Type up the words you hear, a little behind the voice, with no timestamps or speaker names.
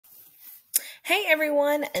Hey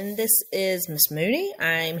everyone, and this is Miss Moody.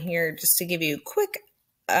 I'm here just to give you a quick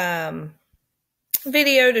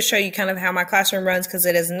video to show you kind of how my classroom runs, because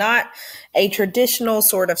it is not a traditional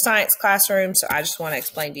sort of science classroom. So I just want to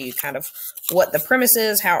explain to you kind of what the premise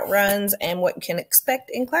is, how it runs, and what you can expect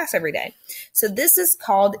in class every day. So this is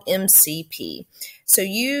called MCP. So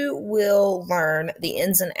you will learn the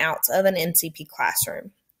ins and outs of an MCP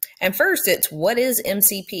classroom. And first, it's what is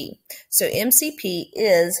MCP? So MCP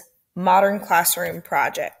is Modern Classroom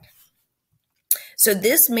Project. So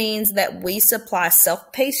this means that we supply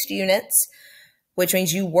self-paced units, which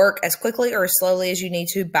means you work as quickly or as slowly as you need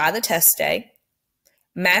to by the test day.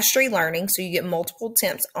 Mastery learning, so you get multiple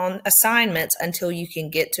attempts on assignments until you can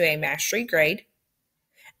get to a mastery grade.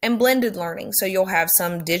 And blended learning, so you'll have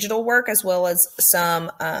some digital work as well as some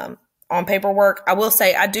on paper work. I will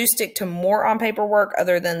say I do stick to more on paper work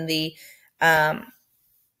other than the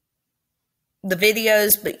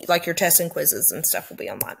videos, but like your tests and quizzes and stuff will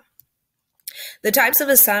be online. The types of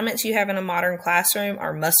assignments you have in a modern classroom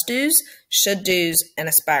are must-dos, should-dos, and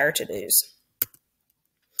aspire-to-dos.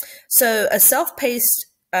 So a self-paced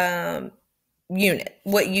unit,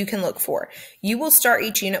 what you can look for. You will start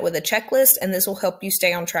each unit with a checklist, and this will help you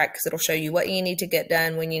stay on track because it'll show you what you need to get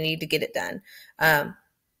done, when you need to get it done,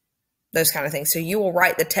 those kind of things. So you will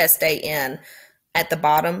write the test day in at the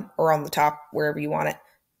bottom or on the top, wherever you want it,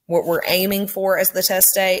 what we're aiming for as the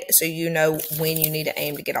test day, so you know when you need to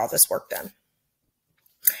aim to get all this work done.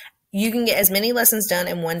 You can get as many lessons done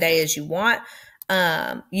in one day as you want.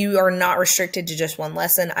 You are not restricted to just one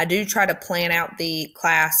lesson. I do try to plan out the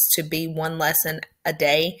class to be one lesson a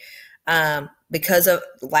day. Because of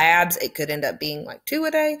labs, it could end up being like 2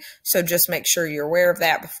 a day. So just make sure you're aware of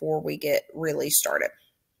that before we get really started.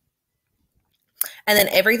 And then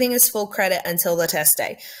everything is full credit until the test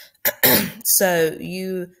day. So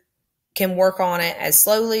you can work on it as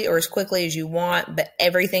slowly or as quickly as you want, but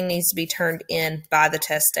everything needs to be turned in by the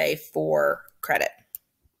test day for credit.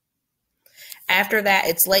 After that,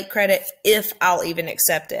 it's late credit if I'll even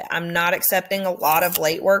accept it. I'm not accepting a lot of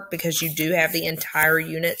late work because you do have the entire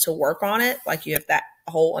unit to work on it, like you have that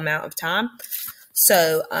whole amount of time.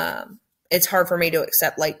 So it's hard for me to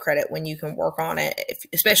accept late credit when you can work on it,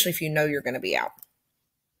 especially if you know you're going to be out.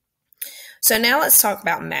 So now let's talk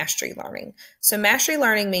about mastery learning. So mastery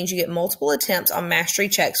learning means you get multiple attempts on mastery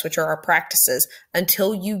checks, which are our practices,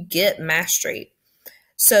 until you get mastery.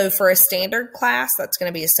 So for a standard class, that's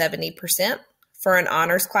going to be a 70%. For an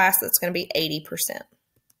honors class, that's going to be 80%.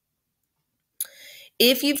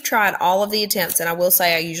 If you've tried all of the attempts, and I will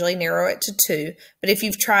say I usually narrow it to 2, but if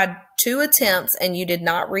you've tried 2 attempts and you did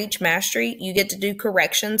not reach mastery, you get to do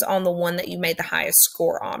corrections on the one that you made the highest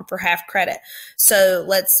score on for half credit. So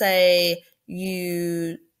let's say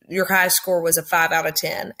your highest score was a 5 out of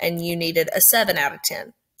 10 and you needed a 7 out of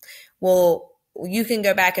 10. Well, you can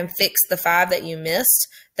go back and fix the 5 that you missed.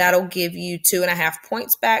 That'll give you 2.5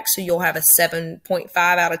 points back. So you'll have a 7.5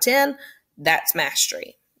 out of 10. That's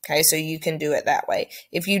mastery. Okay, so you can do it that way.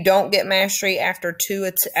 If you don't get mastery after two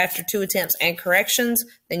attempts and corrections,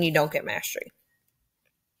 then you don't get mastery.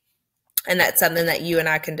 And that's something that you and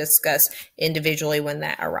I can discuss individually when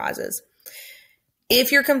that arises.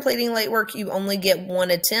 If you're completing late work, you only get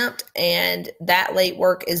 1 attempt, and that late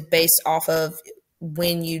work is based off of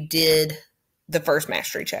when you did the first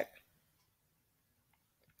mastery check.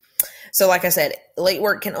 So like I said, late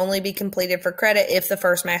work can only be completed for credit if the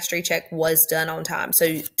first mastery check was done on time.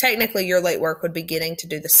 So technically your late work would be getting to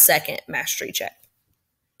do the second mastery check.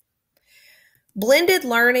 Blended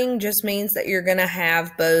learning just means that you're going to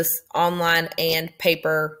have both online and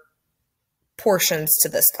paper portions to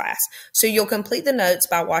this class. So you'll complete the notes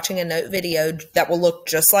by watching a note video that will look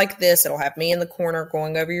just like this. It'll have me in the corner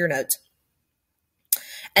going over your notes.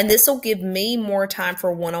 And this will give me more time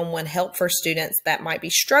for one-on-one help for students that might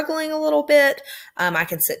be struggling a little bit. I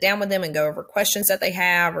can sit down with them and go over questions that they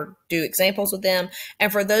have or do examples with them.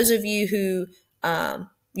 And for those of you who, are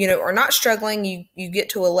not struggling, you get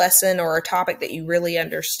to a lesson or a topic that you really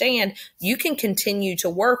understand, you can continue to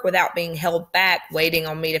work without being held back, waiting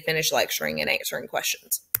on me to finish lecturing and answering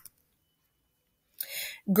questions.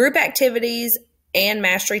 Group activities and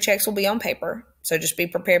mastery checks will be on paper, so just be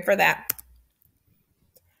prepared for that.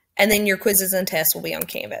 And then your quizzes and tests will be on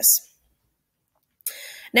Canvas.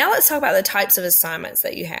 Now let's talk about the types of assignments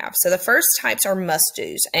that you have. So the first types are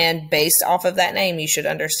must-dos, and based off of that name, you should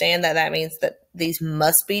understand that that means that these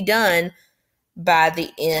must be done by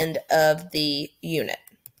the end of the unit.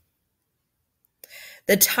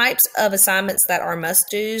 The types of assignments that are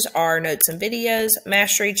must-dos are notes and videos,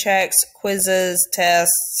 mastery checks, quizzes,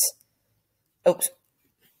 tests.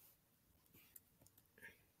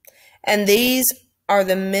 And these are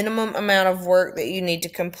the minimum amount of work that you need to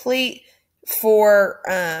complete for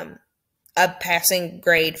a passing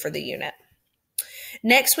grade for the unit.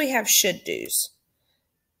 Next, we have should do's.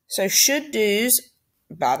 So should do's,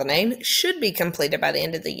 by the name, should be completed by the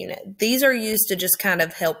end of the unit. These are used to just kind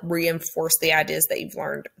of help reinforce the ideas that you've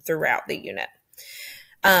learned throughout the unit.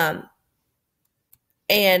 And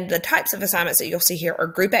the types of assignments that you'll see here are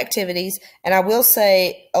group activities. And I will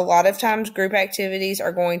say a lot of times group activities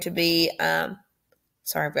are going to be,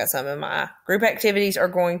 sorry, I've got some in my eye. Group activities are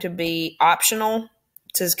going to be optional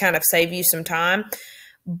to kind of save you some time.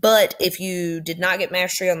 But if you did not get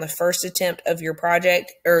mastery on the first attempt of your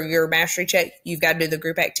project or your mastery check, you've got to do the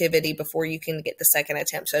group activity before you can get the second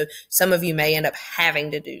attempt. So some of you may end up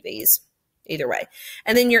having to do these either way.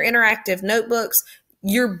 And then your interactive notebooks,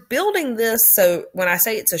 you're building this. So when I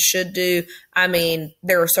say it's a should do, I mean,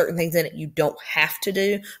 there are certain things in it you don't have to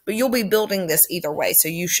do, but you'll be building this either way. So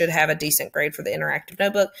you should have a decent grade for the interactive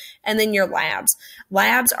notebook. And then your labs.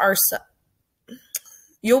 Labs are,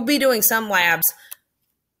 you'll be doing some labs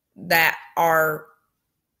that are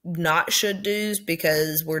not should do's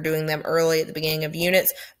because we're doing them early at the beginning of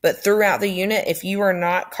units. But throughout the unit, if you are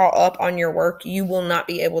not caught up on your work, you will not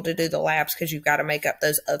be able to do the labs because you've got to make up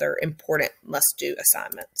those other important must-do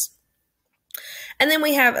assignments. And then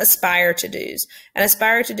we have aspire to do's. And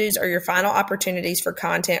aspire to do's are your final opportunities for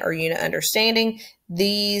content or unit understanding.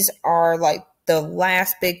 These are like the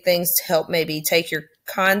last big things to help maybe take your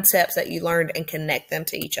concepts that you learned and connect them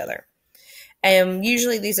to each other. And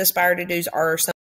usually these aspire to do's are some